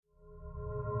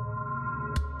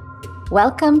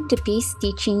Welcome to Peace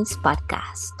Teachings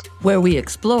Podcast, where we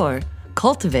explore,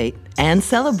 cultivate, and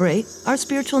celebrate our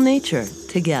spiritual nature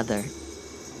together.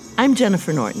 I'm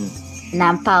Jennifer Norton. And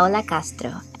I'm Paola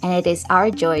Castro, and it is our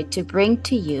joy to bring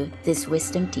to you these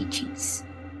wisdom teachings.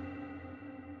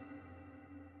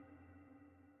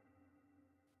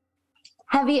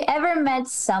 Have you ever met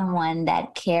someone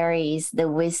that carries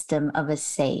the wisdom of a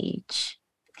sage?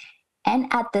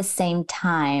 And at the same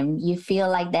time, you feel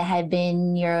like they have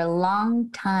been your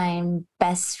longtime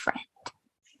best friend.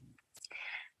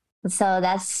 So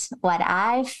that's what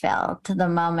I felt the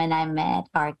moment I met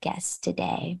our guest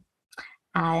today.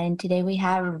 And today we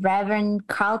have Reverend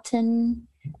Carlton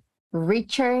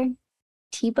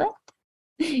Teabout.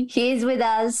 He is with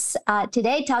us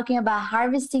today talking about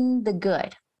harvesting the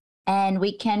good. And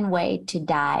we can't wait to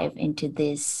dive into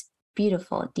this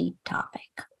beautiful, deep topic.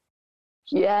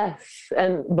 Yes.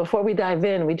 And before we dive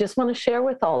in, we just want to share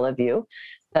with all of you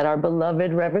that our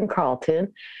beloved Reverend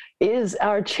Carlton is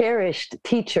our cherished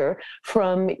teacher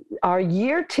from our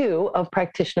year 2 of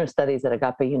practitioner studies at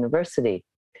Agape University.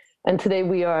 And today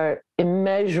we are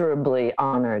immeasurably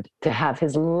honored to have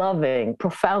his loving,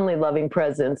 profoundly loving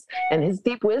presence and his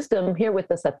deep wisdom here with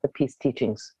us at the Peace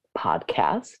Teachings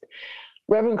podcast.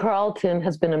 Reverend Carlton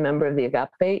has been a member of the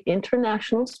Agape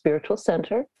International Spiritual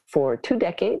Center for 2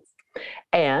 decades.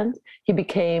 And he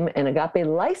became an Agape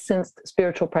licensed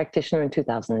spiritual practitioner in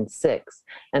 2006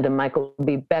 and a Michael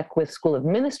B. Beckwith School of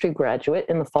Ministry graduate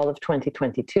in the fall of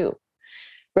 2022.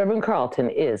 Reverend Carlton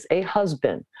is a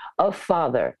husband, a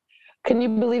father. Can you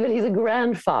believe it? He's a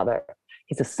grandfather.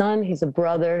 He's a son, he's a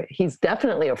brother, he's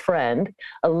definitely a friend,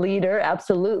 a leader,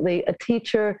 absolutely, a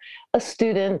teacher, a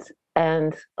student,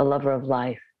 and a lover of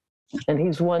life. And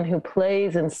he's one who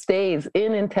plays and stays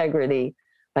in integrity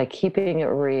by keeping it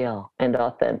real and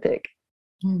authentic.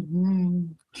 Mm-hmm.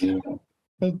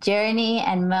 The journey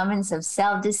and moments of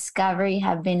self-discovery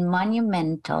have been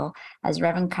monumental as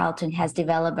Reverend Carlton has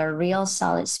developed a real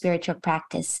solid spiritual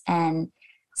practice and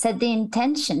set the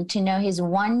intention to know his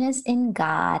oneness in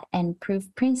God and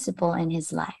prove principle in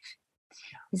his life.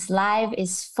 His life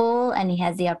is full and he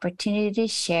has the opportunity to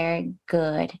share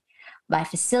good by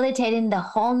facilitating the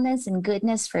wholeness and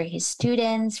goodness for his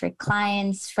students, for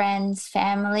clients, friends,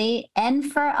 family, and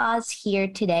for us here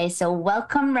today. So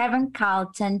welcome, Reverend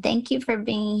Carlton. Thank you for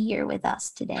being here with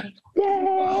us today. Yay!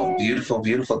 Wow, beautiful,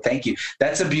 beautiful. Thank you.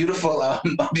 That's a beautiful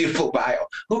bio.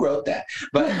 Who wrote that?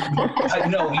 But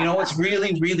no, you know what's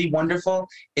really, really wonderful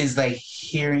is like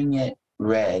hearing it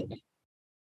read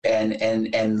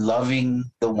and loving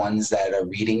the ones that are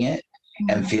reading it.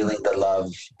 And feeling the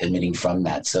love emitting from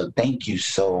that. So thank you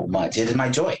so much. It is my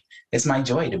joy. It's my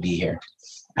joy to be here.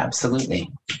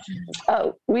 Absolutely.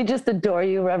 We just adore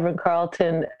you, Reverend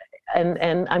Carlton.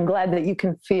 And I'm glad that you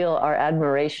can feel our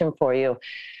admiration for you.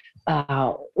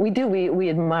 We do. We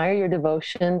admire your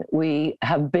devotion. We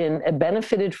have been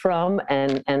benefited from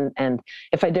and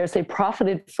if I dare say,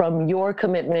 profited from your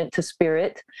commitment to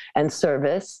spirit and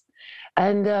service.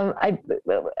 And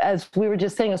as we were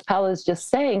just saying, as Paola was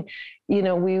just saying, you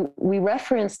know, we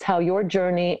referenced how your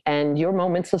journey and your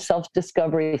moments of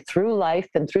self-discovery through life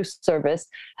and through service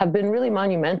have been really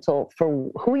monumental for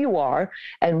who you are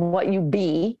and what you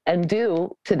be and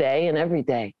do today and every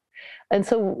day. And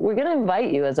so we're going to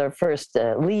invite you as our first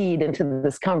lead into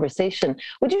this conversation.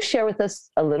 Would you share with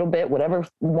us a little bit, whatever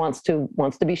wants to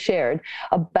be shared,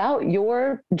 about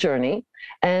your journey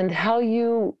and how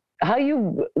you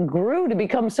grew to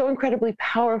become so incredibly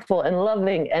powerful and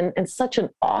loving and such an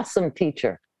awesome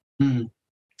teacher? Mm-hmm.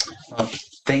 Well,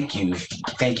 thank you,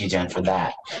 Jen, for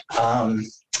that.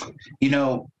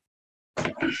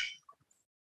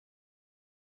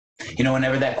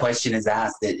 Whenever that question is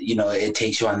asked, it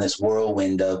takes you on this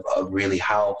whirlwind of really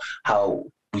how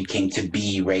we came to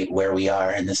be right where we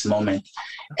are in this moment,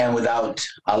 and without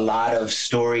a lot of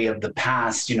story of the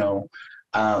past,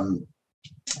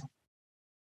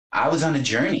 I was on a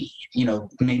journey,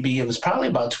 maybe it was probably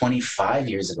about 25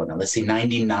 years ago now. Let's say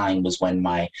 99 was when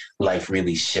my life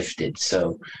really shifted.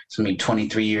 So maybe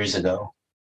 23 years ago.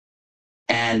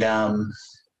 And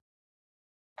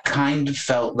kind of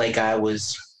felt like I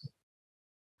was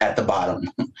at the bottom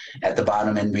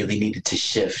and really needed to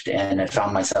shift. And I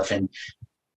found myself in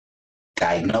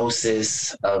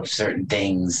diagnosis of certain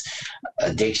things,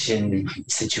 addiction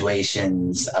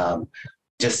situations,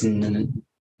 just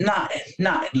not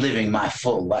living my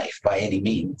full life by any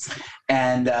means.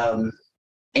 And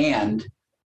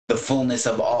the fullness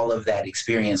of all of that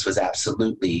experience was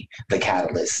absolutely the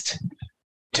catalyst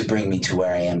to bring me to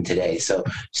where I am today. So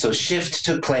shift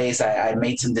took place. I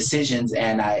made some decisions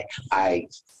and I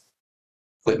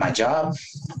quit my job.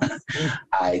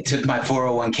 I took my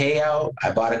 401k out.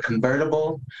 I bought a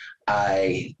convertible.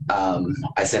 I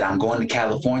said, I'm going to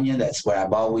California. That's where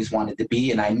I've always wanted to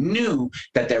be. And I knew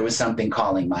that there was something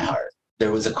calling my heart.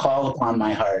 There was a call upon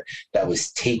my heart that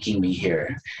was taking me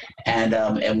here. And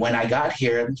when I got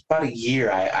here, it was about a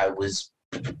year, I was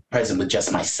present with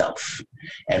just myself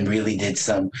and really did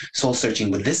some soul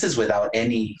searching. But this is without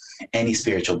any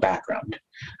spiritual background.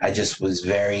 I just was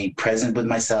very present with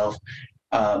myself.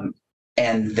 And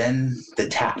then the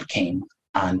tap came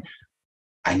on.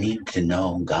 I need to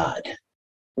know God,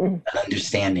 an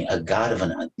understanding, a God of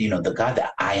the God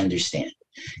that I understand.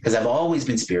 Because I've always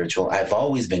been spiritual. I've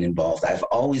always been involved. I've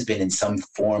always been in some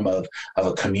form of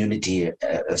a community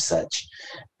of such.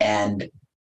 And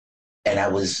I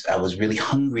was really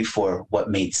hungry for what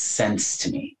made sense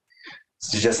to me.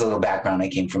 So just a little background, I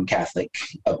came from Catholic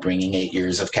upbringing, 8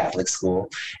 years of Catholic school,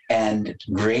 and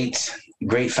great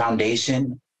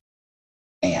foundation.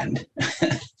 And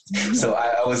so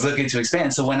I was looking to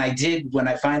expand. So when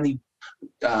I finally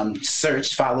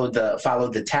searched, followed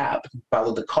the tap,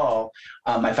 followed the call,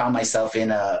 I found myself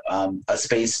in a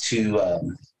space it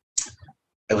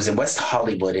was in West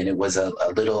Hollywood, and it was a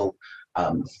little,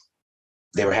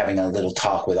 they were having a little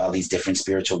talk with all these different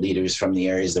spiritual leaders from the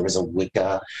areas. There was a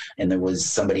Wicca, and there was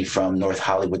somebody from North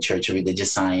Hollywood Church of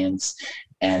Religious Science,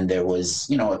 and there was,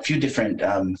 a few different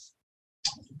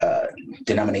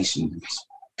denominations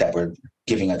that were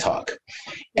giving a talk.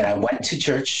 And I went to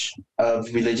Church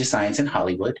of Religious Science in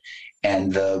Hollywood,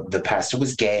 and the pastor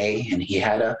was gay, and he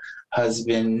had a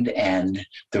husband, and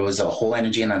there was a whole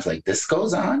energy, and I was like, this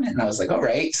goes on. And I was like, all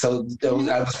right. So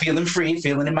I was feeling free,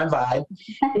 feeling in my vibe.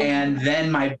 And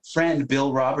then my friend,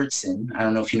 Bill Robertson, I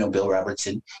don't know if you know Bill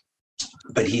Robertson,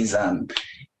 but he's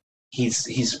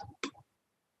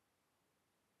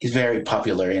very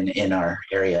popular in our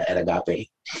area at Agape.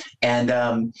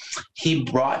 And he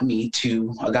brought me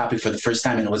to Agape for the first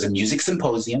time, and it was a music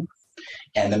symposium,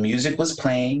 and the music was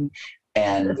playing,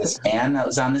 and this man that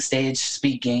was on the stage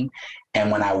speaking.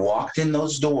 And when I walked in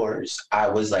those doors, I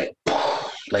was like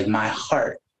my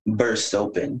heart burst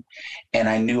open, and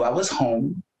I knew I was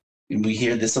home. We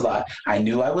hear this a lot. I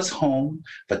knew I was home,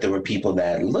 but there were people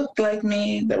that looked like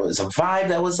me. There was a vibe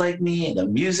that was like me, and the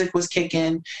music was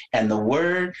kicking, and the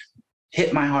word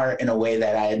hit my heart in a way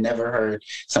that I had never heard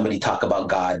somebody talk about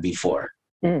God before.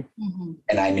 Mm-hmm.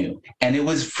 And I knew. And it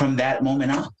was from that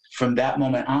moment on. From that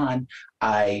moment on,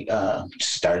 I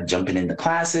started jumping into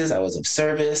classes. I was of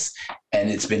service, and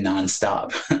it's been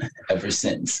nonstop ever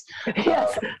since.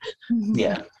 Yes.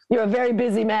 Yeah. You're a very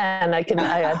busy man.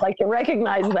 I'd like to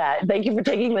recognize that. Thank you for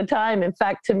taking the time, in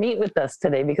fact, to meet with us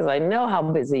today, because I know how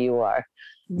busy you are.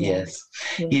 Yes.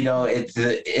 It's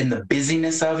in the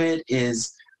busyness of it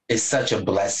is such a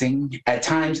blessing. At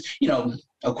times,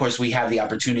 of course, we have the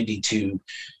opportunity to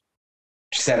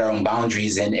set our own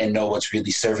boundaries and know what's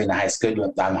really serving the highest good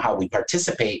on how we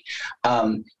participate.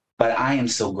 But I am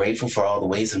so grateful for all the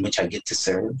ways in which I get to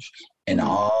serve, and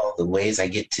all the ways I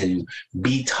get to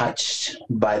be touched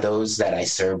by those that I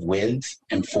serve with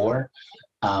and for.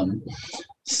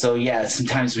 So yeah,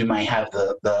 sometimes we might have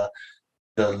the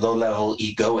low-level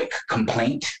egoic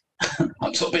complaint.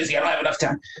 I'm so busy, I don't have enough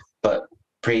time. But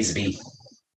praise be.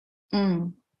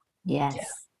 Yes.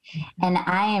 Yeah. And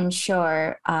I am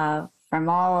sure from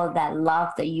all of that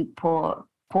love that you pour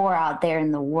out there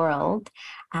in the world,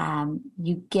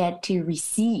 you get to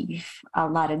receive a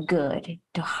lot of good,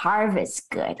 to harvest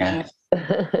good. Yeah.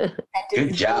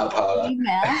 Good job, Paula.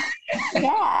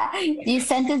 Yeah. You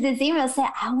sent us this email saying,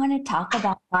 I want to talk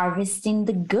about harvesting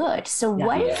the good. So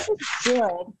what is the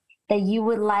good that you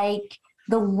would like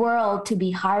the world to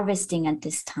be harvesting at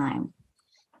this time?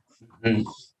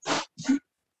 Mm-hmm.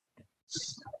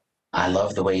 I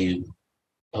love the way you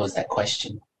pose that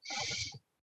question.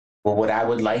 Well, what I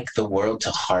would like the world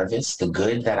to harvest, the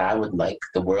good that I would like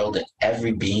the world,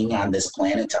 every being on this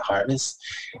planet to harvest,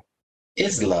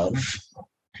 is love.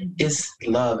 Is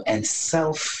love, and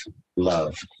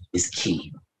self-love is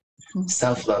key.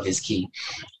 Self-love is key.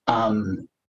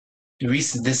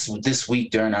 This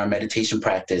week during our meditation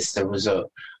practice, there was a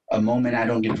moment, I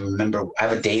don't even remember. I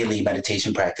have a daily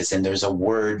meditation practice, and there's a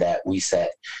word that we set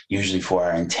usually for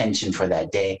our intention for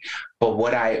that day. But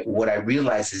what I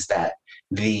realize is that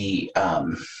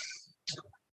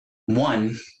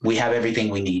one, we have everything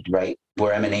we need, right?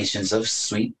 We're emanations of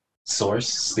sweet source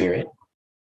spirit.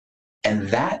 And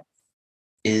that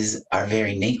is our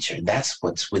very nature. That's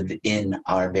what's within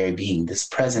our very being. This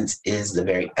presence is the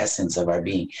very essence of our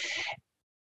being.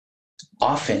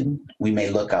 Often we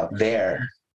may look out there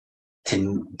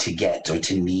to get or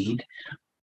to need,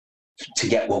 to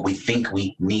get what we think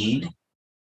we need.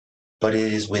 but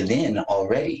it is within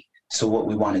already. So what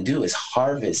we want to do is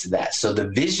harvest that. So the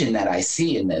vision that I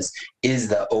see in this is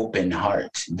the open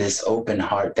heart, this open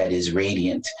heart that is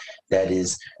radiant, that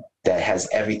has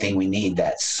everything we need,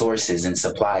 that sources and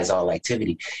supplies all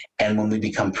activity. And when we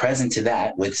become present to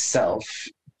that with self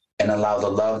and allow the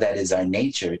love that is our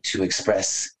nature to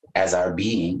express as our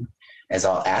being, as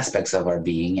all aspects of our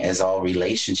being, as all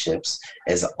relationships,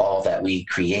 as all that we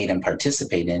create and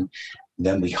participate in,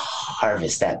 then we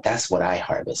harvest that. That's what I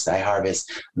harvest. I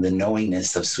harvest the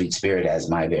knowingness of sweet spirit as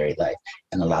my very life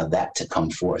and allow that to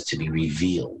come forth, to be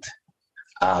revealed.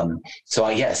 So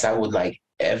yes, I would like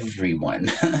everyone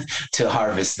to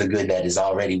harvest the good that is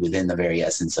already within the very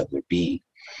essence of their being.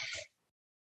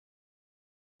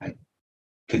 I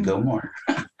could go more.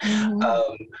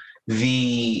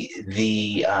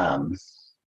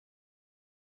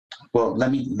 Well,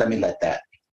 let me let that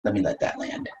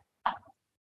land.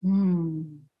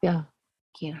 Yeah.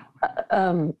 Thank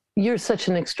you. You're such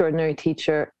an extraordinary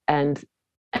teacher, and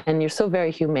you're so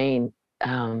very humane.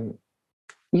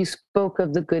 You spoke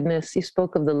of the goodness, you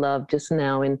spoke of the love just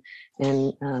now, and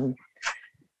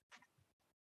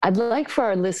I'd like for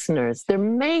our listeners, there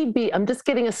may be, I'm just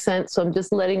getting a sense, so I'm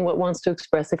just letting what wants to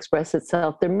express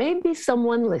itself. There may be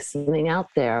someone listening out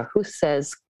there who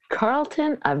says,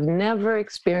 Carlton, I've never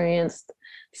experienced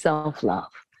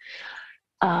self-love.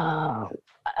 I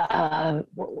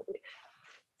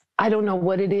don't know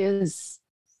what it is.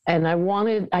 And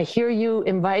I hear you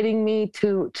inviting me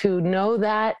to know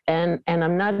that. And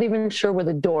I'm not even sure where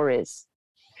the door is.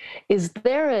 Is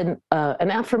there an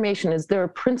affirmation? Is there a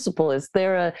principle? Is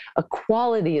there a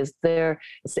quality? Is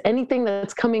anything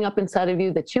that's coming up inside of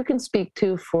you that you can speak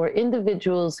to for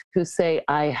individuals who say,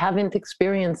 I haven't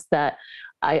experienced that.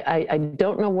 I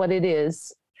don't know what it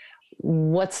is.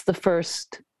 What's the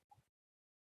first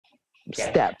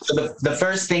step? So the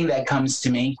first thing that comes to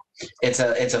me, it's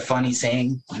a funny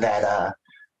saying that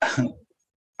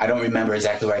I don't remember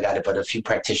exactly where I got it, but a few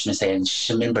practitioners say, and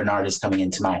Shamin Bernard is coming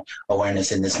into my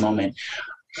awareness in this moment.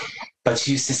 But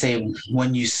she used to say,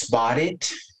 when you spot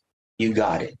it, you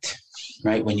got it,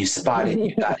 right? When you spot it,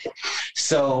 you got it.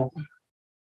 So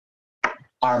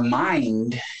our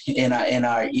mind in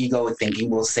our ego thinking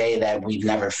will say that we've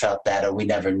never felt that, or we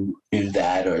never knew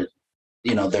that, or,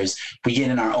 you know, we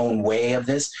get in our own way of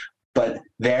this. But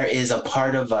there is a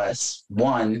part of us,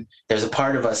 there's a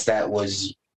part of us that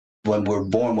was, when we're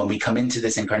born, when we come into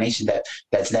this incarnation,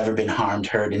 that's never been harmed,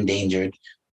 hurt, endangered.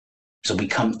 So we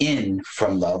come in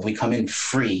from love, we come in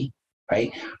free,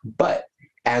 right? But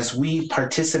as we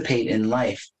participate in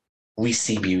life, we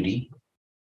see beauty,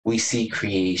 we see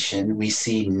creation, we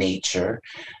see nature.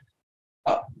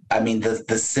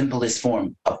 The simplest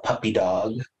form, a puppy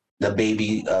dog, the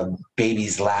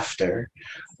baby's laughter,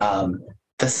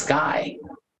 the sky.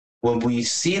 When we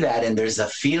see that and there's a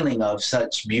feeling of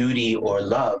such beauty or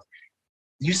love,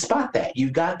 you spot that, you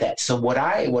got that. So what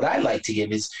I like to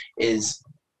give is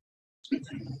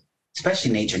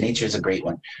especially nature. Nature is a great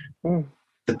one.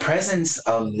 The presence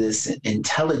of this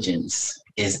intelligence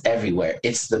is everywhere.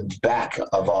 It's the back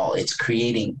of all. It's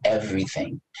creating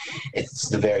everything. It's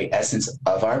the very essence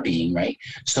of our being, right?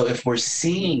 So if we're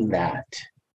seeing that,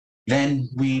 then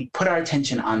we put our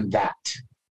attention on that.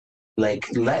 Like,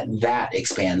 let that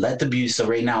expand, let the beauty. So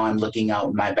right now I'm looking out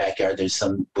in my backyard, there's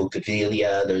some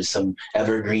bougainvillea, there's some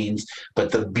evergreens, but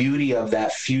the beauty of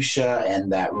that fuchsia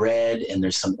and that red, and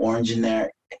there's some orange in there,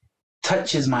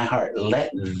 touches my heart.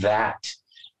 Let that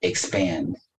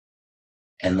expand,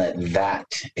 and let that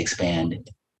expand,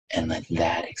 and let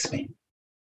that expand.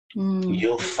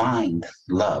 You'll find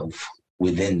love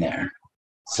within there.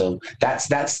 So that's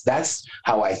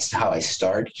how I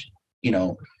start, you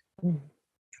know,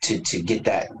 to get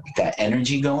that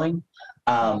energy going.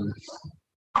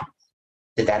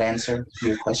 Did that answer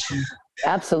your question?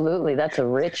 Absolutely. That's a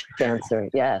rich answer.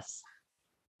 Yes.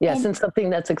 Yes, and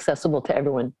something that's accessible to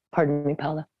everyone. Pardon me,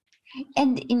 Paula.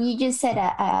 And you just said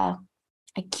a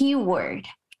key word,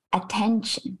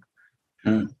 attention.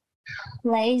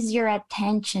 Place your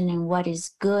attention in what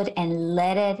is good and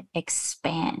let it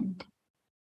expand.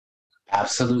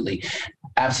 Absolutely.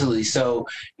 So,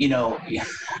 you know,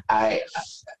 I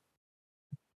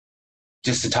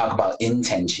just to talk about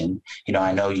intention, you know,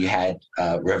 I know you had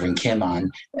Reverend Kim on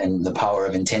and the power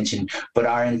of intention, but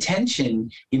our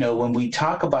intention, you know, when we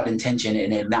talk about intention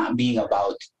and it not being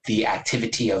about the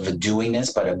activity of a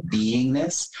doingness, but a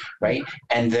beingness, right?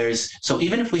 And so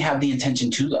even if we have the intention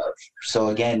to love, so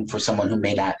again, for someone who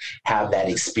may not have that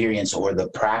experience or the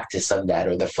practice of that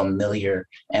or the familiar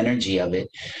energy of it,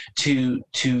 to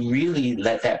really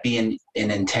let that be an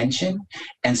intention.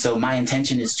 And so my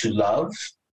intention is to love.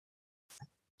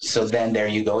 So then there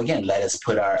you go again. Let us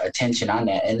put our attention on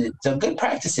that. And the good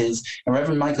practice is, and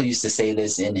Reverend Michael used to say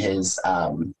this in his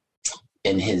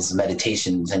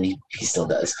meditations, and he still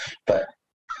does, but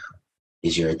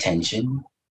is your attention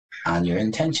on your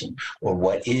intention? Or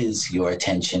what is your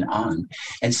attention on?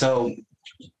 And so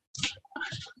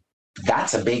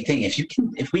that's a big thing.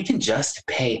 If we can just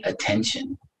pay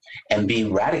attention and be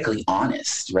radically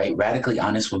honest, right? Radically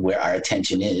honest with where our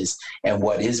attention is and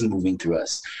what is moving through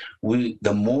us.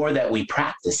 The more that we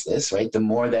practice this, right? The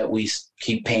more that we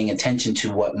keep paying attention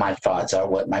to what my thoughts are,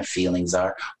 what my feelings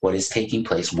are, what is taking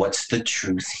place, what's the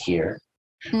truth here,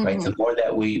 right? The more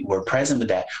that we're present with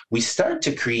that, we start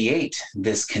to create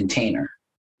this container,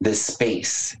 this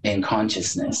space in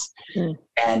consciousness.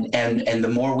 And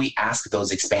the more we ask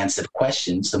those expansive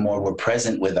questions, the more we're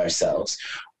present with ourselves,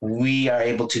 we are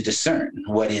able to discern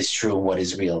what is true, what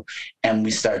is real. And we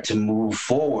start to move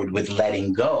forward with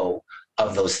letting go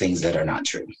of those things that are not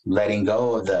true, letting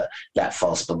go of that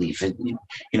false belief.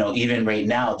 Even right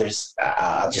now,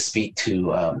 I'll just speak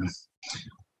to,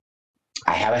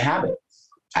 I have a habit.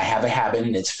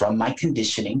 And it's from my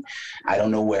conditioning. I don't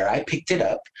know where I picked it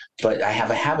up, but I have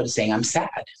a habit of saying, I'm sad.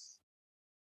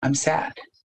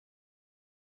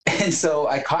 And so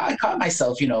I caught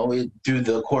myself, through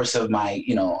the course of my,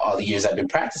 all the years I've been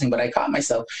practicing, but I caught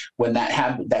myself when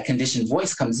that conditioned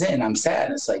voice comes in, I'm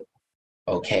sad. It's like,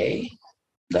 okay,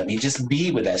 let me just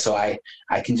be with that. So I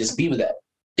can just be with that.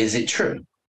 Is it true?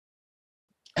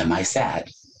 Am I sad?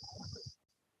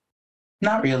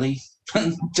 Not really.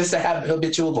 Just a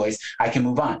habitual voice. I can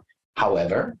move on.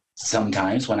 However,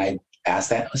 sometimes when I ask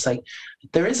that, it's like,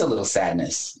 there is a little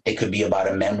sadness. It could be about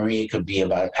a memory. It could be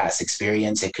about a past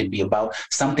experience. It could be about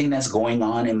something that's going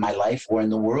on in my life or in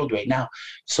the world right now.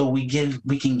 So we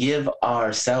can give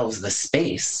ourselves the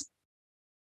space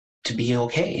to be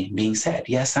okay, being sad.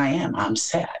 Yes, I am. I'm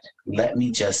sad. Let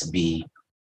me just be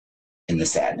in the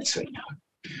sadness right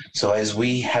now. So as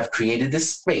we have created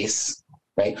this space,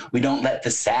 right, we don't let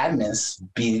the sadness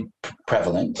be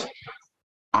prevalent.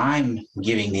 I'm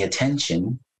giving the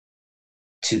attention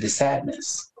to the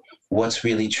sadness. What's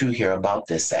really true here about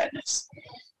this sadness?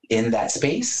 In that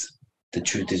space, the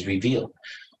truth is revealed.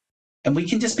 And we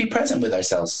can just be present with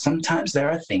ourselves. Sometimes there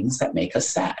are things that make us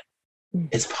sad.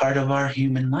 It's part of our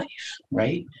human life,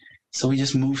 right? So we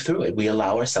just move through it. We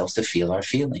allow ourselves to feel our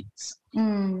feelings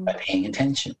by paying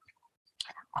attention.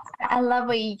 I love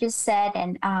what you just said.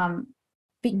 And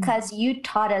because you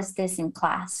taught us this in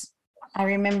class. I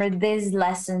remember this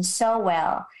lesson so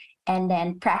well, and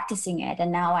then practicing it.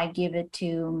 And now I give it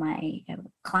to my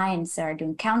clients that are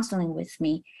doing counseling with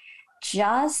me.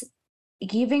 Just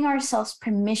giving ourselves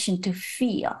permission to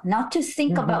feel, not to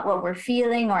think about what we're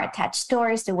feeling or attach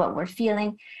stories to what we're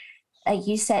feeling. Like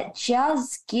you said,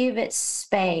 just give it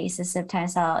space. And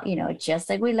sometimes I'll, just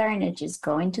like we learn it, just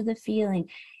go into the feeling,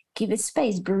 give it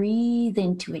space, breathe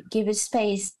into it, give it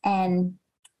space. And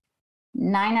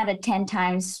 9 out of 10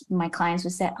 times my clients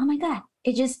would say, oh my God,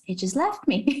 it just left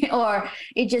me or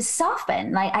it just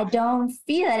softened. Like I don't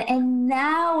feel it. And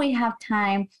now we have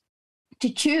time to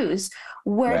choose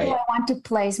where do I want to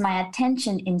place my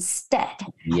attention instead?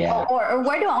 Yeah. Or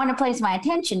where do I want to place my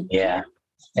attention? Yeah.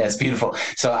 That's beautiful.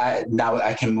 So now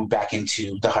I can move back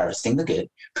into the harvesting the good.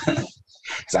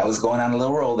 Because I was going on a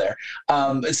little roll there.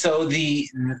 So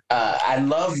I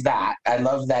love that. I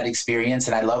love that experience,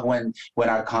 and I love when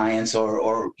our clients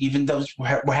or even those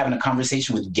we're having a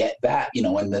conversation with get that,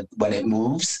 when it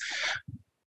moves.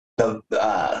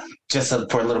 Just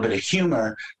for a little bit of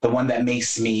humor, the one that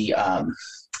makes me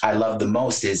I love the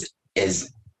most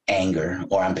is anger,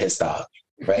 or I'm pissed off.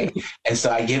 Right. And so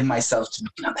I give myself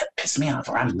that pissed me off,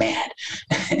 or I'm mad.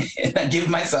 And I give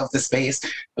myself the space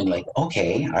and like,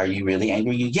 okay, are you really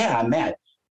angry? Yeah, I'm mad.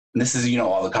 And this is,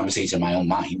 all the conversation in my own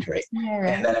mind. Right. Yeah,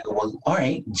 right. And then I go, well, all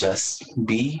right, just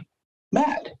be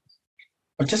mad,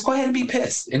 or just go ahead and be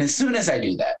pissed. And as soon as I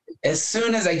do that, as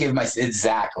soon as I give myself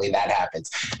exactly that happens,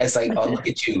 it's like, oh, look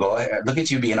at you, go ahead, look at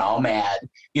you being all mad,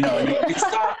 and it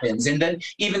softens. And then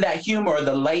even that humor,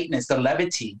 the lightness, the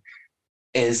levity,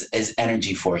 is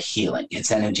energy for healing.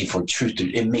 It's energy for truth.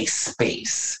 It makes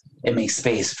space. It makes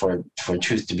space for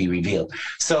truth to be revealed.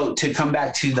 So to come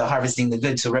back to the harvesting the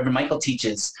good. So Reverend Michael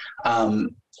teaches, I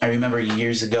remember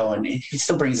years ago, and he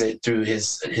still brings it through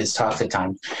his talks at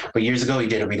times, but years ago he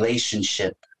did a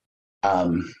relationship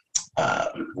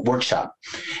workshop.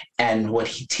 And what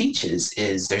he teaches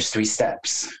is there's 3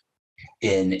 steps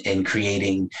in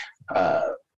creating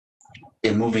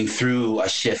in moving through a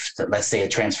shift, let's say a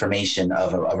transformation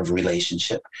of a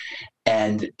relationship.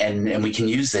 And we can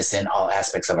use this in all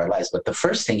aspects of our lives. But the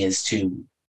first thing is to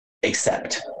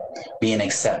accept. Be in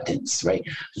acceptance, right?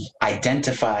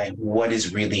 Identify what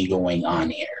is really going on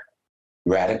here.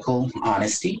 Radical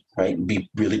honesty, right? Be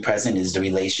really present. Is the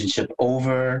relationship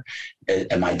over?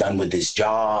 Am I done with this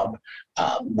job?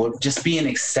 Just be in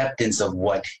acceptance of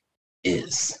what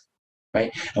is,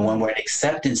 right? And when we're in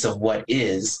acceptance of what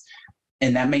is,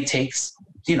 and that may take,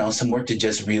 some work to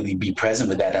just really be present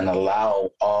with that and allow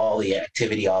all the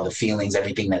activity, all the feelings,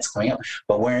 everything that's coming up.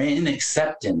 But we're in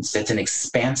acceptance. It's an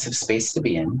expansive space to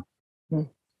be in. Mm.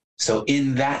 So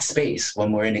in that space,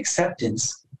 when we're in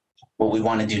acceptance, what we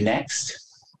want to do next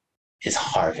is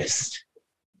harvest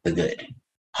the good.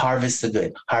 Harvest the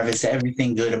good. Harvest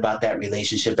everything good about that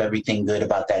relationship, everything good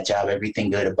about that job, everything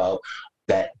good about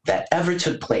that ever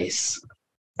took place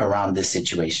around this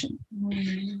situation.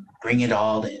 Mm. Bring it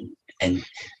all in. And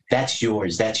that's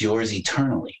yours. That's yours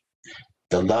eternally.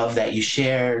 The love that you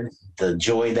shared, the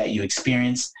joy that you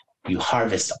experienced, you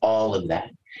harvest all of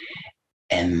that.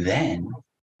 And then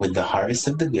with the harvest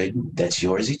of the good that's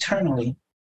yours eternally,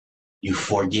 you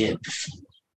forgive.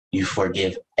 You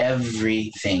forgive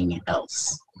everything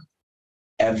else.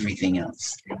 Everything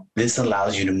else. This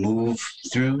allows you to move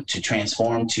through, to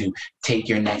transform, to take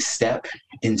your next step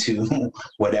into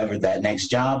whatever that next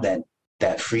job,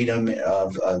 that freedom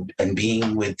of and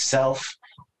being with self,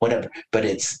 whatever. But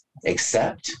it's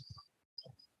accept,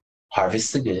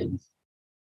 harvest the good,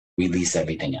 release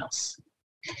everything else.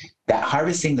 That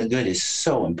harvesting the good is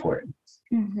so important.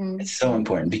 Mm-hmm. It's so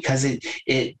important because it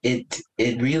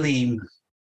really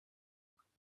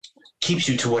keeps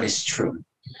you to what is true.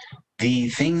 The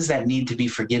things that need to be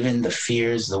forgiven, the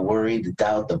fears, the worry, the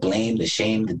doubt, the blame, the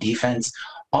shame, the defense,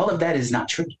 all of that is not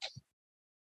true.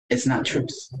 It's not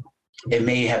truth. It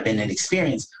may have been an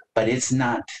experience, but it's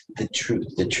not the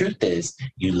truth. The truth is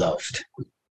you loved.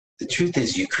 The truth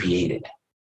is you created.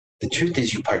 The truth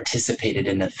is you participated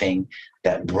in a thing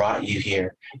that brought you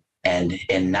here. And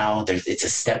now it's a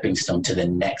stepping stone to the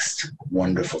next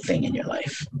wonderful thing in your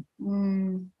life.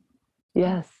 Mm.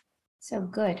 Yes. So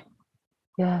good.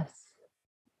 Yes.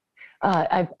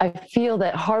 I feel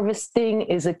that harvesting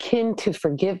is akin to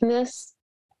forgiveness.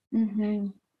 Mm-hmm.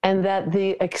 And that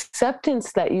the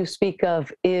acceptance that you speak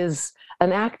of is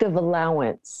an act of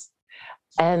allowance.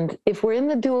 And if we're in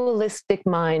the dualistic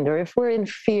mind, or if we're in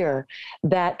fear,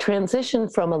 that transition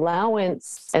from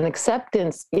allowance and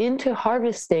acceptance into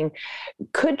harvesting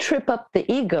could trip up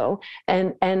the ego.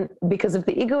 And because if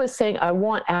the ego is saying, I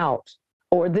want out,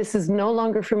 or this is no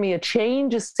longer for me, a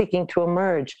change is seeking to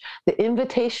emerge, the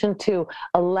invitation to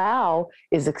allow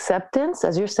is acceptance,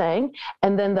 as you're saying,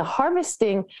 and then the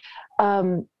harvesting.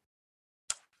 I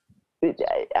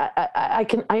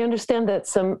understand that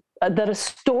that a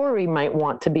story might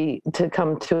want to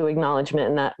come to acknowledgement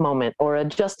in that moment, or a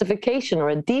justification, or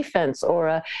a defense,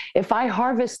 or if I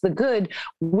harvest the good,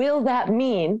 will that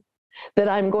mean that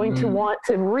I'm going to want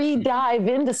to re-dive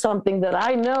into something that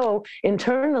I know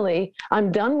internally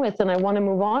I'm done with and I want to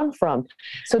move on from?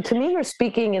 So to me, you're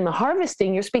speaking in the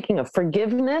harvesting, you're speaking of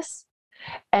forgiveness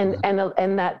and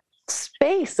that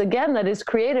space again that is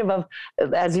creative of,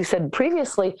 as you said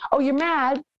previously, oh, you're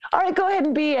mad, all right, go ahead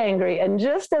and be angry. And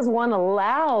just as one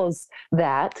allows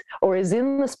that, or is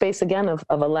in the space again of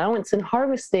allowance and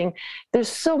harvesting, there's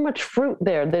so much fruit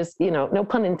there. There's, no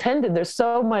pun intended, there's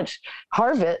so much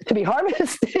harvest to be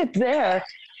harvested there.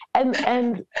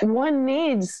 And one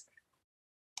needs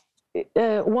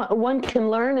one can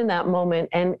learn in that moment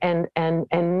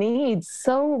and needs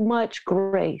so much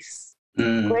grace.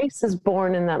 Grace is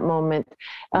born in that moment,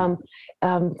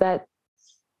 that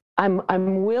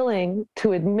I'm willing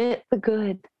to admit the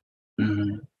good,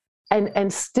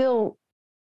 and still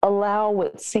allow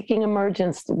what's seeking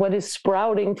emergence, what is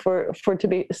sprouting for to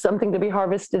be something to be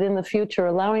harvested in the future,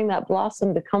 allowing that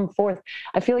blossom to come forth.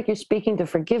 I feel like you're speaking to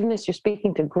forgiveness, you're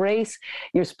speaking to grace,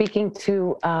 you're speaking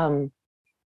to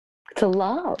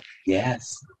love.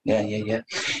 Yes. Yeah.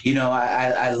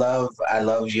 I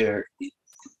love your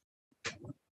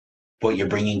what you're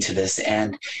bringing to this,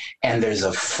 and there's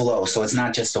a flow, so it's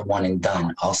not just a one and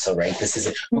done also, right? This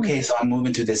is okay, so I'm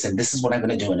moving through this and this is what I'm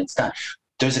going to do and it's done.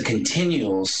 There's a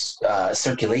continual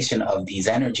circulation of these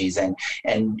energies, and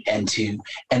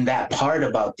that part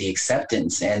about the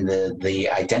acceptance and the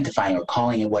identifying or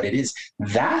calling it what it is,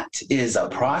 that is a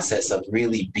process of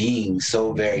really being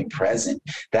so very present.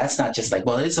 That's not just like,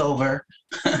 well, it's over,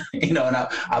 and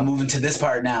I'm moving to this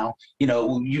part now.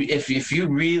 If you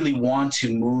really want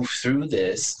to move through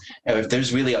this, or if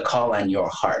there's really a call on your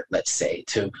heart, let's say,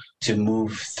 to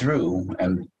move through,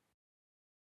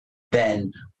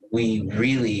 then we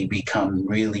really become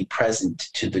really present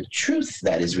to the truth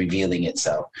that is revealing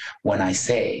itself. When I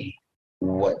say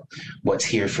what's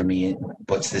here for me,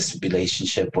 what's this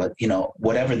relationship, what,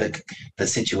 whatever the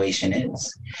situation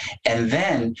is. And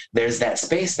then there's that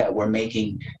space that we're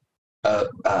making, that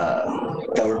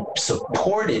we're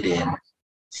supported in.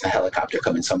 It's a helicopter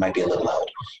coming, so it might be a little loud.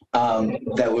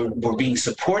 That we're being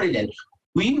supported in.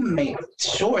 We make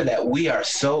sure that we are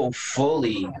so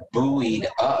fully buoyed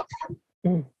up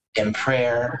in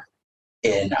prayer,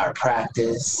 in our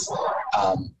practice.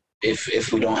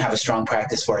 If we don't have a strong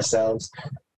practice for ourselves,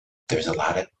 there's a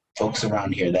lot of folks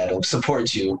around here that'll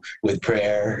support you with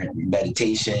prayer and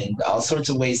meditation, all sorts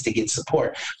of ways to get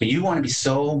support. But you want to be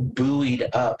so buoyed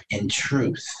up in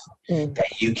truth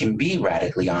that you can be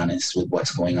radically honest with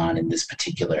what's going on in this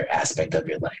particular aspect of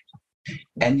your life.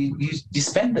 And you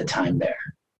spend the time there.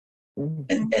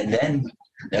 And then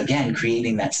again,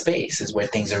 creating that space is where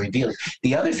things are revealed.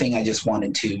 The other thing I just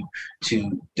wanted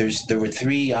there were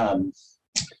three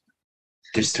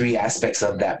there's three aspects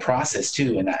of that process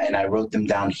too, and I wrote them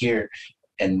down here,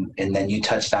 and then you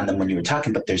touched on them when you were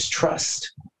talking. But there's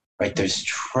trust, right? There's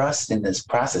trust in this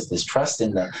process. There's trust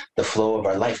in the flow of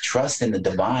our life. Trust in the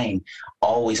divine,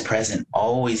 always present,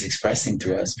 always expressing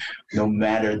through us, no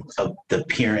matter of the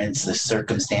appearance, the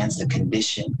circumstance, the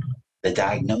condition, the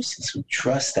diagnosis. We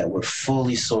trust that we're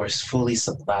fully sourced, fully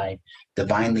supplied,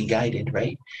 divinely guided,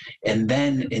 right? And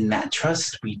then in that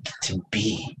trust, we get to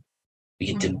be. We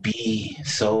get to be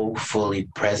so fully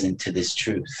present to this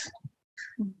truth.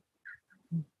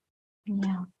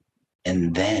 Yeah.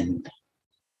 And then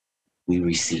we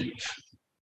receive.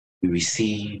 We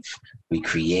receive, we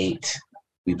create,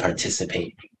 we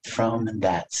participate from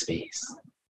that space.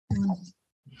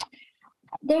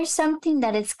 There's something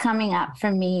that is coming up for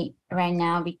me right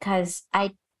now, because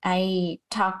I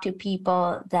talk to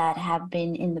people that have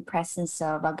been in the presence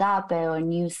of agape or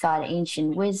new thought,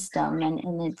 ancient wisdom,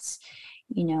 and it's,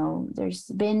 there's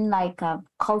been like a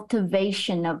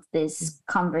cultivation of this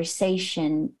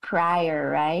conversation prior,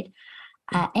 right?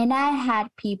 And I had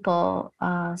people,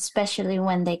 especially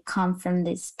when they come from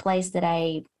this place that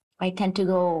I tend to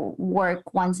go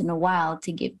work once in a while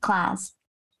to give class,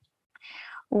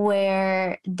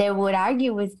 where they would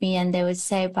argue with me and they would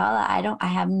say, Paula, I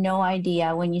have no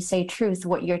idea when you say truth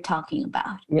what you're talking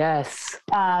about. Yes.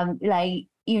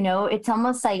 It's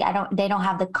almost like they don't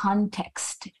have the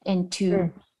context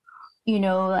into,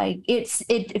 like it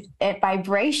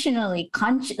vibrationally,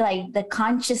 like the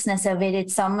consciousness of it,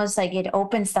 it's almost like it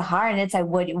opens the heart and it's like,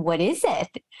 what is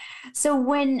it? So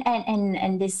when,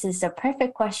 and this is a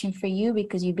perfect question for you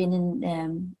because you've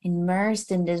been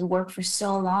immersed in this work for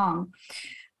so long.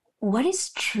 What is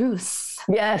truth?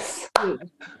 Yes. All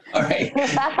right.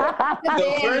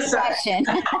 So first question.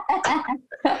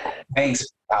 Thanks,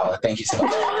 Paula. Thank you so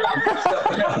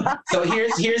much. So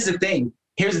here's the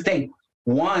thing.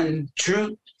 One,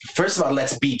 truth. First of all,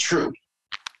 let's be true,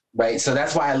 right? So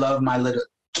that's why I love my little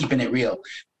keeping it real,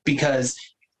 because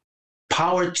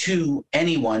power to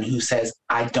anyone who says,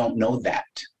 I don't know that.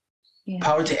 Yeah.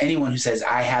 Power to anyone who says,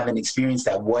 I haven't experienced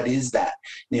that. What is that?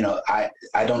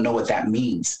 I don't know what that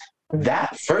means.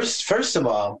 That first of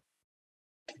all,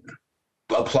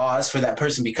 applause for that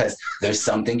person, because there's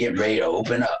something getting ready to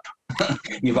open up.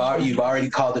 You've already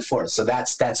called it forth. So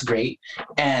that's great.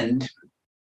 And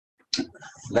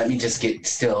let me just get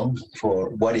still for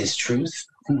what is truth.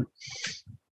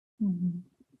 Mm-hmm.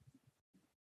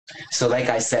 So like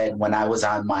I said, when I was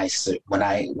on when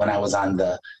I was on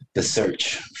the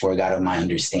search for a God of my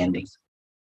understanding,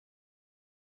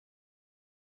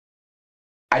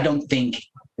 I don't think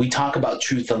we talk about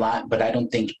truth a lot, but I don't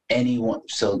think anyone,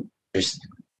 so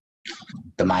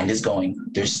the mind is going.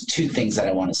 There's two things that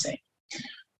I want to say.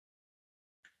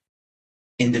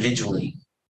 Individually,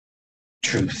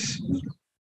 truth.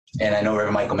 And I know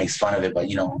Reverend Michael makes fun of it, but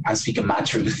I'm speaking my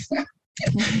truth.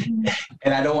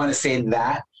 And I don't want to say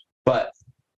that, but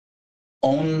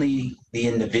only the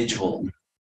individual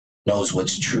knows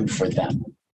what's true for them.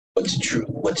 What's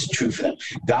true for them.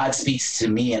 God speaks to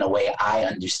me in a way I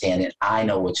understand it. I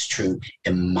know what's true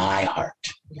in my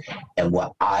heart and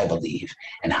what I believe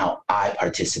and how I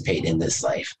participate in this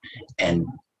life and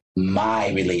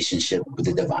my relationship with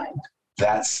the divine.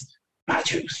 That's my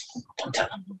truth. Don't tell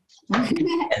them.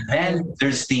 And then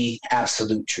there's the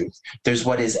absolute truth. There's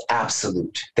what is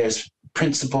absolute. There's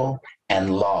principle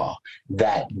and law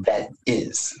that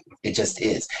is. It just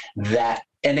is. That,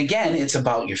 and again, it's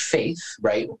about your faith,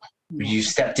 right? You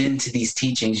stepped into these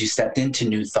teachings, you stepped into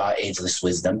new thought, ageless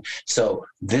wisdom. So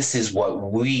this is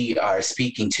what we are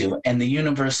speaking to. And the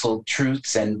universal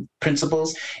truths and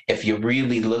principles, if you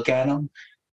really look at them,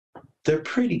 they're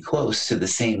pretty close to the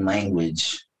same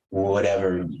language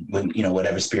whatever,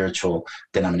 whatever spiritual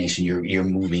denomination you're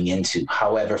moving into.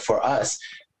 However, for us,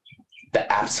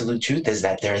 the absolute truth is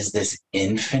that there is this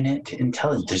infinite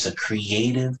intelligence. There's a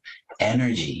creative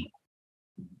energy.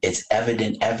 It's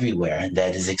evident everywhere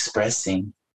that is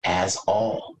expressing as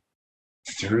all,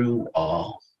 through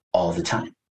all the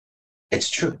time. It's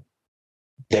true.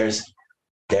 There's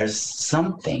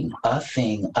something, a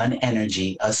thing, an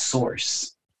energy, a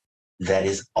source that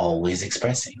is always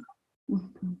expressing.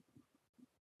 Mm-hmm.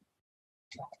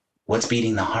 What's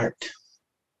beating the heart?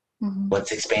 Mm-hmm.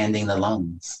 What's expanding the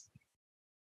lungs?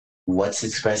 What's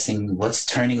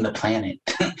turning the planet?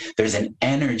 There's an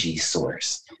energy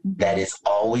source that is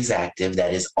always active,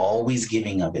 that is always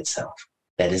giving of itself,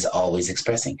 that is always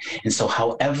expressing. And so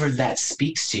however that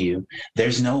speaks to you,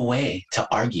 there's no way to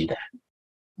argue that.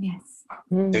 Yes.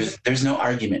 There's no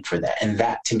argument for that. And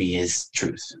that to me is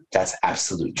truth. That's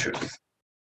absolute truth.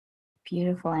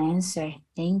 Beautiful answer.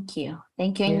 Thank you.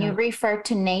 Thank you. And you referred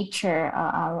to nature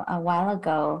a while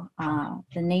ago.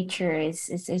 The nature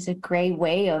is a great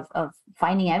way of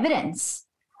finding evidence.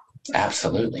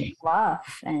 Absolutely. Love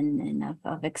and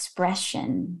of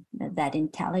expression, that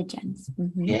intelligence.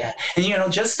 Mm-hmm. Yeah.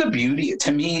 And, just the beauty,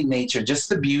 to me, nature, just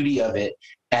the beauty of it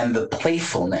and the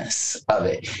playfulness of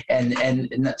it.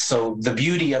 And so the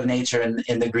beauty of nature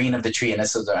and the green of the tree. And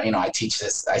this is, I teach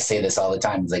this, I say this all the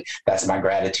time. It's like, that's my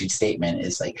gratitude statement.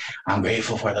 It's like, I'm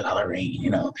grateful for the color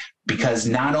green, because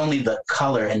not only the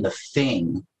color and the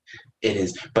thing it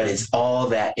is, but it's all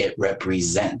that it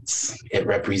represents. It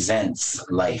represents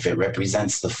life. It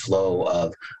represents the flow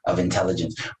of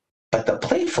intelligence. But the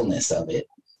playfulness of it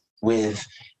with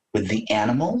the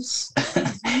animals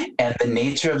and the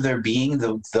nature of their being,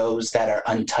 those that are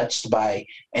untouched by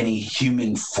any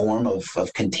human form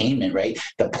of containment, right?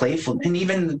 The playful, and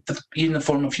even the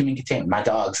form of human containment. My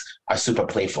dogs are super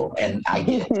playful, and I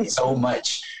get so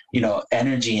much,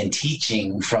 energy and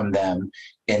teaching from them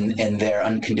in their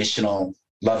unconditional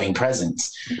loving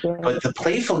presence. Yeah. But the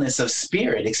playfulness of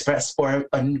spirit expressed, or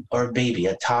a baby,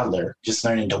 a toddler just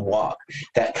learning to walk,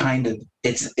 that kind of,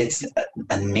 it's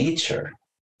a nature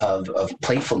of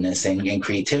playfulness and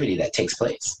creativity that takes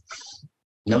place.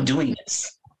 No doing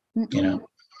this,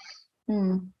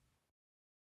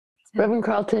 Reverend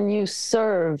Carlton, you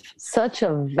serve such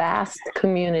a vast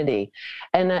community,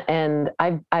 and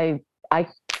I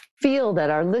feel that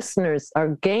our listeners are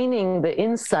gaining the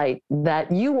insight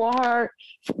that you are,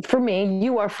 for me,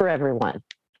 you are for everyone.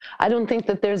 I don't think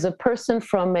that there's a person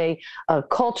from a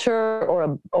culture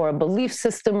or a belief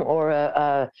system or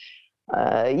a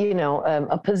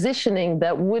positioning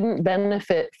that wouldn't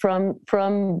benefit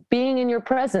from being in your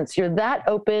presence. You're that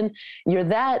open. You're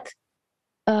that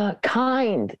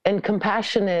kind and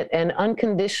compassionate and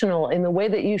unconditional in the way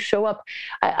that you show up.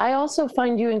 I also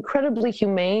find you incredibly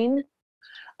humane.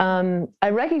 I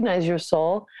recognize your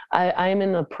soul. I am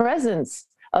in the presence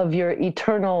of your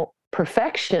eternal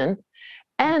perfection.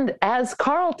 And as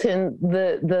Carlton,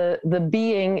 the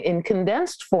being in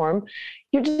condensed form,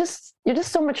 you're just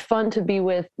so much fun to be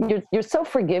with. You're so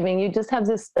forgiving. You just have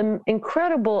this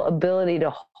incredible ability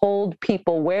to hold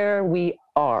people where we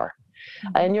are.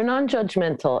 And you're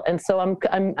non-judgmental. And so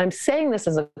I'm saying this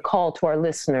as a call to our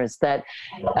listeners that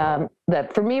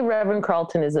for me, Reverend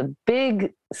Carlton is a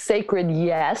big sacred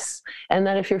yes. And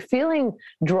that if you're feeling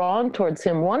drawn towards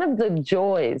him, one of the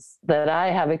joys that I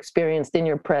have experienced in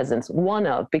your presence,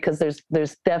 because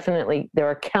there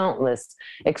are countless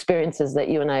experiences that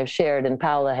you and I have shared, and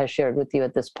Paola has shared with you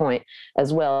at this point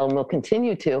as well, and will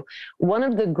continue to. One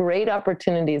of the great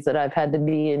opportunities that I've had to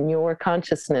be in your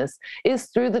consciousness is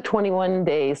through the 21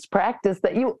 days practice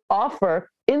that you offer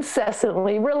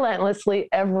incessantly, relentlessly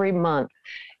every month.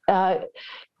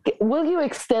 Will you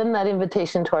extend that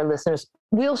invitation to our listeners?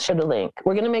 We'll share the link.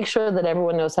 We're going to make sure that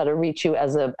everyone knows how to reach you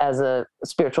as a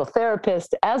spiritual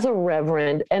therapist, as a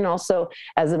reverend, and also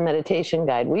as a meditation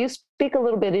guide. Will you speak a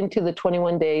little bit into the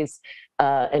 21 days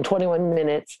and 21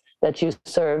 minutes that you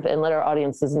serve, and let our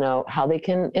audiences know how they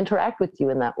can interact with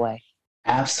you in that way?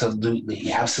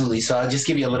 Absolutely. Absolutely. So I'll just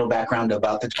give you a little background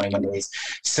about the 21 days.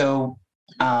 So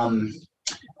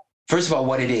first of all,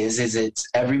 what it is it's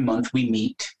every month we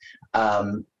meet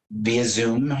via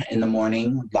Zoom in the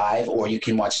morning live, or you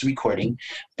can watch the recording.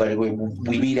 But we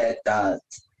meet at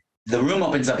the room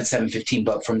opens up at 7:15,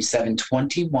 but from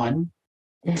 7:21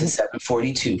 to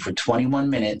 7:42 for 21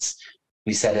 minutes,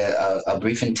 we set a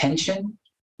brief intention.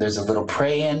 There's a little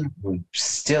pray-in,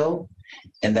 still,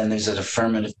 and then there's an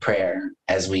affirmative prayer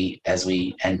as we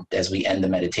end the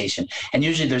meditation. And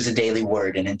usually there's a daily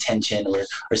word, an intention,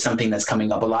 or something that's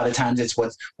coming up. A lot of times it's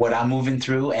what I'm moving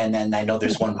through, and then I know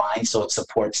there's one mind, so it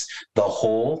supports the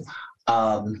whole.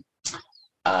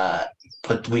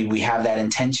 we have that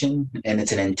intention, and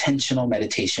it's an intentional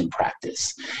meditation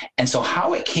practice. And so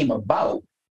how it came about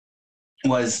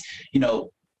was,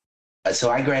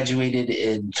 so I graduated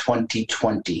in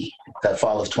 2020, the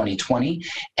fall of 2020,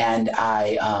 and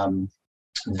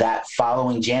that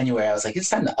following January, I was like, it's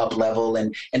time to up level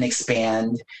and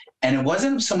expand. And it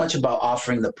wasn't so much about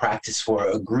offering the practice for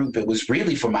a group. It was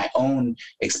really for my own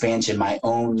expansion, my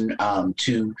own,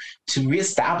 to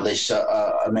reestablish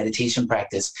a meditation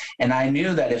practice. And I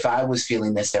knew that if I was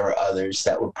feeling this, there were others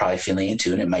that were probably feeling it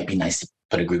too. And it might be nice to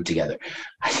put a group together.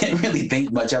 I didn't really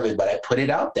think much of it, but I put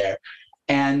it out there.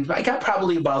 And I got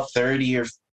probably about 30 or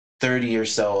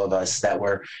so of us that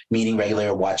were meeting regularly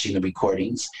or watching the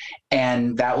recordings.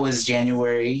 And that was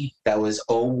January, that was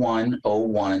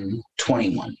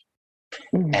 01/01/21.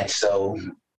 Mm-hmm. And so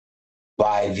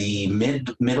by the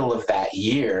middle of that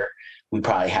year, we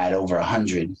probably had over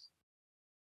 100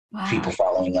 people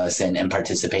following us and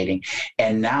participating.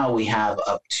 And now we have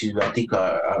up to, I think,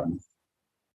 about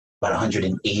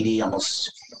 180,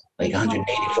 almost like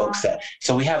 180 folks.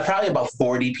 So we have probably about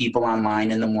 40 people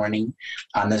online in the morning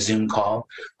on the Zoom call.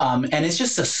 And it's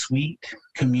just a sweet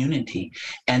community.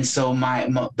 And so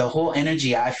the whole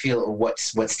energy, I feel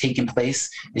what's taking place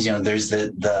is, there's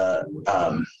the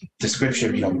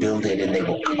scripture, build it and they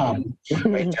will come.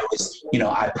 Right? There was,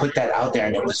 I put that out there,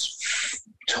 and it was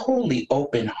totally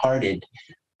open-hearted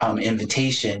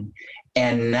invitation.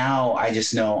 And now I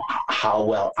just know how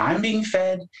well I'm being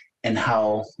fed, and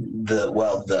how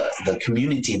the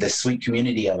community, the sweet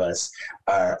community of us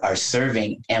are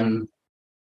serving, and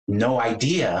no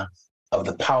idea of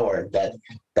the power that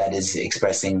is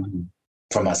expressing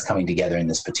from us coming together in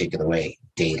this particular way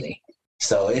daily.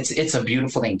 So it's a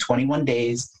beautiful thing. 21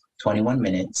 days, 21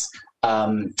 minutes.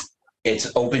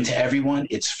 It's open to everyone.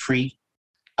 It's free.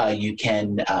 You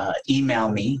can email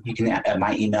me. You can at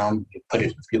my email.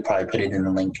 You'll probably put it in the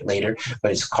link later.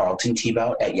 But it's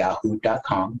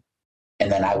carltonteabout@yahoo.com. And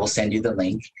then I will send you the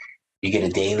link. You get a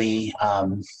daily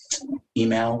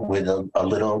email with a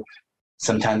little,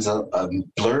 sometimes a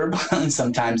blurb, and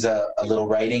sometimes a little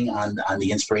writing on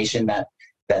the inspiration that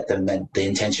the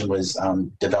intention was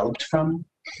developed from.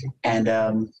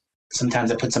 And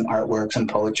sometimes I put some artwork, some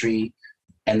poetry,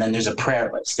 and then there's a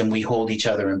prayer list, and we hold each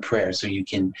other in prayer. So you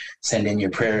can send in your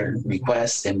prayer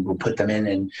requests, and we'll put them in,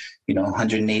 and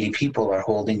 180 people are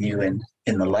holding you in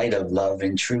the light of love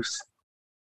and truth.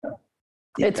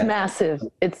 It's massive.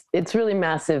 It's really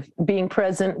massive being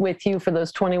present with you for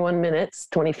those 21 minutes,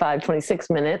 25, 26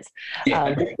 minutes,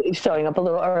 showing up a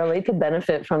little early to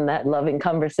benefit from that loving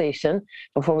conversation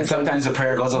before we. Sometimes the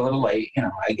prayer goes a little late.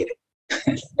 I get it.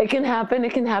 It can happen.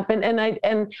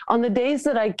 And on the days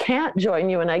that I can't join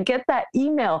you and I get that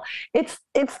email, it's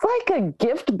like a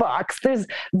gift box. There's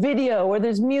video, or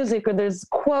there's music, or there's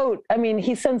quote. I mean,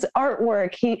 he sends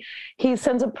artwork. He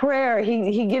sends a prayer.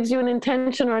 He gives you an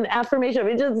intention or an affirmation.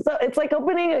 It's like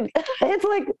opening it's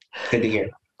like good to hear.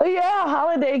 Yeah,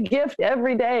 holiday gift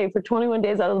every day for 21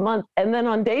 days out of the month. And then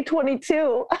on day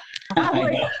 22, I'm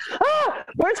like,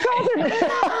 where's Carlton?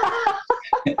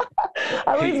 I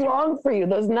always long for you.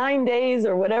 Those 9 days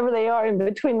or whatever they are in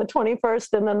between the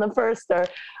 21st and then the 1st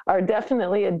are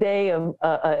definitely a day of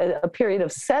a period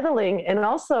of settling and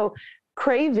also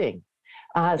craving.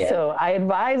 So I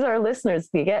advise our listeners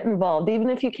to get involved. Even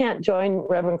if you can't join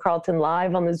Reverend Carlton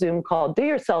live on the Zoom call, do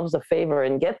yourselves a favor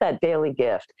and get that daily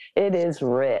gift. It is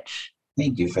rich.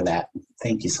 Thank you for that.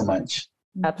 Thank you so much.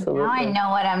 Absolutely. Now I know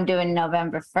what I'm doing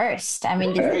November 1st. I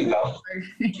mean, there you go.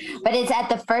 But it's at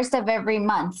the 1st of every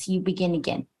month you begin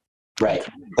again. Right.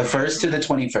 The 1st to the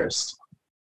 21st.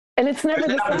 And it's never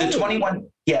the 21.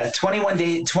 Yeah, 21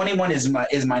 days. 21 is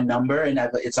my number, and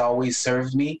it's always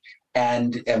served me.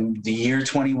 And the year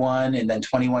 21, and then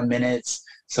 21 minutes.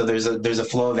 So there's a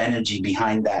flow of energy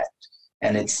behind that,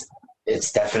 and it's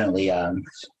definitely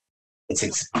it's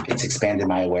expanded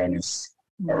my awareness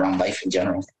around life in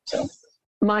general. So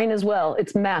mine as well.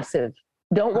 It's massive.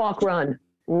 Don't walk, run.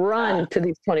 Run to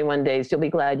these 21 days. You'll be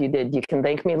glad you did. You can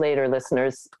thank me later,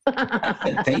 listeners.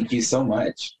 Thank you so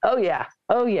much. Oh, yeah.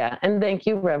 And thank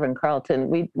you, Reverend Carlton.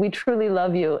 We truly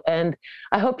love you. And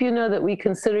I hope you know that we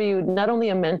consider you not only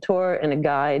a mentor and a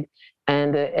guide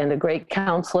and a great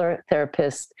counselor,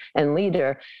 therapist, and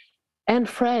leader, and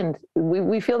friend.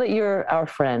 We feel that you're our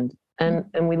friend,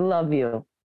 and we love you.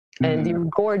 And you're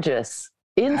gorgeous,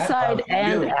 inside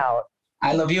and out.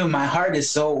 I love you. My heart is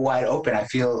so wide open. I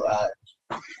feel...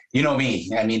 you know me.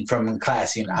 I mean, from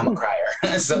class, I'm a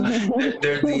crier. So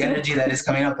there's the energy that is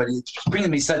coming up, but it's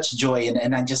bringing me such joy,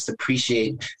 and I just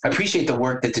appreciate the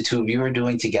work that the two of you are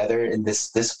doing together in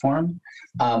this forum.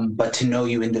 But to know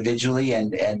you individually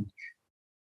and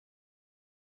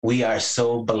we are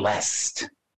so blessed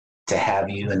to have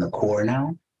you in the core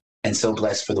now, and so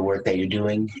blessed for the work that you're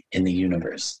doing in the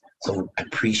universe. So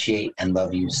appreciate and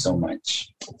love you so much.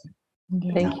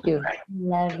 Yeah. Thank you.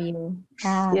 Love you.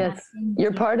 Yes, Thank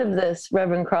you're you. part of this,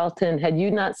 Reverend Carlton. Had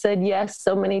you not said yes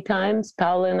so many times,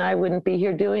 Paula and I wouldn't be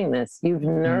here doing this. You've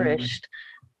nourished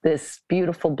this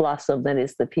beautiful blossom that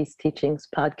is the Peace Teachings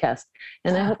podcast.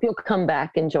 And I hope you'll come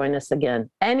back and join us again.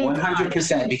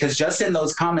 100%, because just in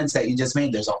those comments that you just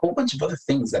made, there's a whole bunch of other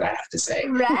things that I have to say.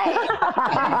 Right.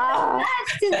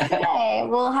 Lots to say.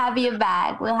 We'll have you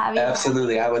back. We'll have you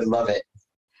Absolutely. back. I would love it.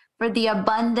 For the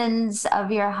abundance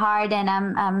of your heart. And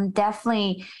I'm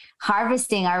definitely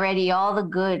harvesting already all the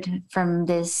good from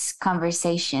this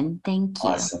conversation. Thank you.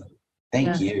 Awesome.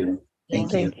 Thank you.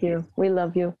 Thank you. Thank you. We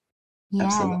love you. Yeah.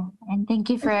 Absolutely. And thank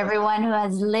you for everyone who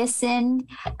has listened.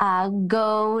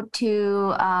 Go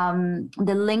to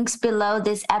the links below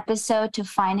this episode to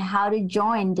find how to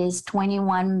join this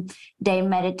 21-day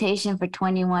meditation for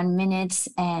 21 minutes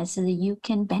so that you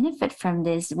can benefit from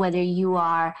this, whether you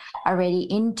are already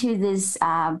into this.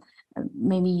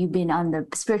 Maybe you've been on the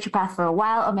spiritual path for a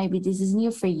while, or maybe this is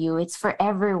new for you. It's for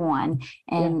everyone.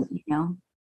 And,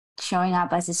 showing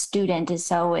up as a student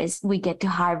is always, we get to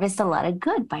harvest a lot of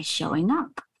good by showing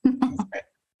up.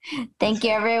 Thank you,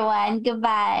 everyone.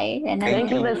 Goodbye. And Thank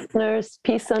you, listeners.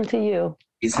 Peace unto you.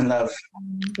 Peace and love.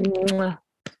 Mwah.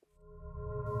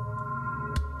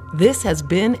 This has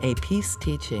been a Peace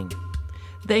Teaching.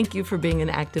 Thank you for being an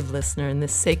active listener in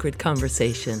this sacred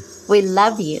conversation. We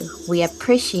love you, we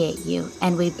appreciate you,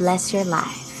 and we bless your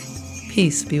life.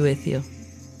 Peace be with you.